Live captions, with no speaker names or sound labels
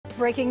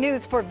Breaking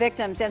news for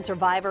victims and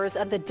survivors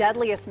of the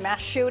deadliest mass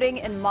shooting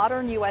in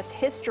modern U.S.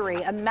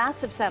 history, a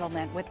massive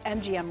settlement with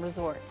MGM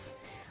Resorts.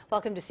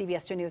 Welcome to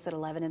CBS 2 News at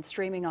 11 and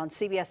streaming on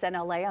CBS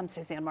NLA. I'm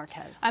Suzanne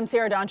Marquez. I'm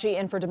Sarah Donchi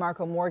in for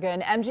DeMarco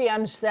Morgan.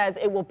 MGM says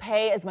it will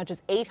pay as much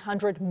as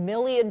 $800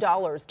 million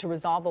to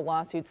resolve the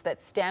lawsuits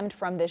that stemmed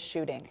from this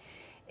shooting.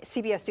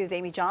 CBS 2's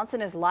Amy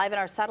Johnson is live in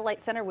our satellite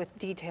center with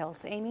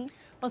details. Amy?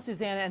 Well,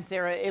 Suzanne and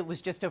Sarah, it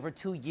was just over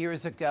 2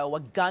 years ago. A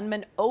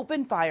gunman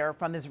opened fire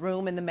from his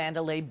room in the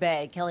Mandalay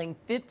Bay, killing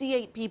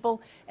 58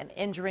 people and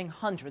injuring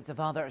hundreds of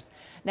others.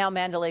 Now,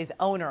 Mandalay's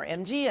owner,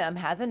 MGM,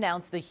 has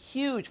announced the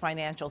huge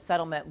financial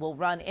settlement will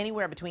run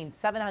anywhere between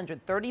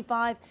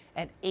 $735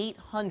 and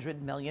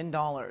 $800 million.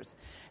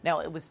 Now,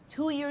 it was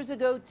 2 years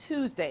ago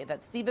Tuesday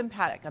that Stephen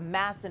Paddock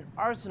amassed an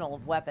arsenal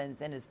of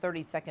weapons in his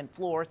 32nd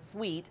floor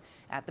suite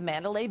at the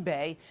Mandalay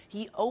Bay.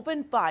 He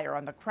opened fire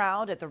on the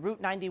crowd at the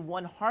Route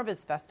 91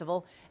 Harvest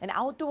Festival, an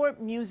outdoor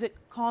music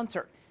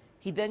concert.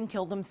 He then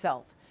killed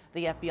himself.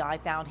 The FBI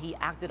found he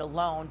acted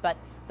alone, but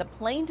the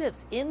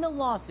plaintiffs in the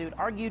lawsuit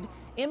argued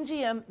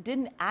MGM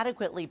didn't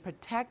adequately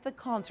protect the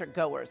concert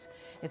goers.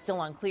 It's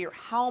still unclear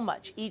how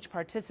much each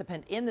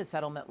participant in the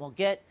settlement will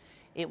get.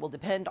 It will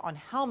depend on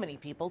how many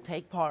people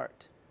take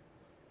part.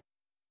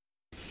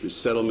 This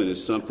settlement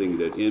is something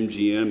that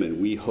MGM and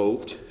we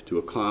hoped to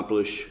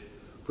accomplish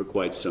for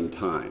quite some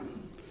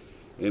time.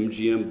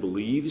 MGM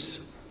believes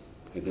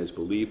and has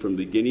believed from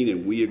the beginning,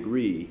 and we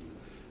agree,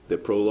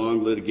 that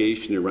prolonged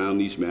litigation around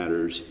these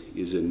matters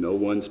is in no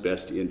one's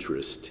best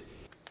interest.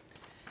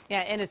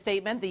 Yeah, in a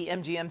statement, the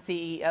MGM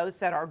CEO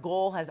said our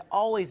goal has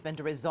always been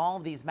to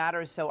resolve these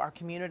matters so our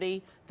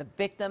community, the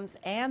victims,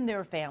 and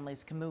their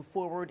families can move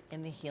forward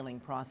in the healing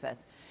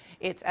process.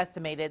 It's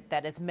estimated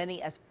that as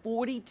many as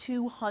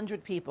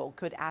 4,200 people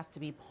could ask to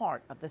be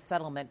part of the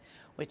settlement,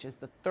 which is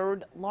the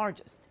third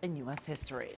largest in U.S. history.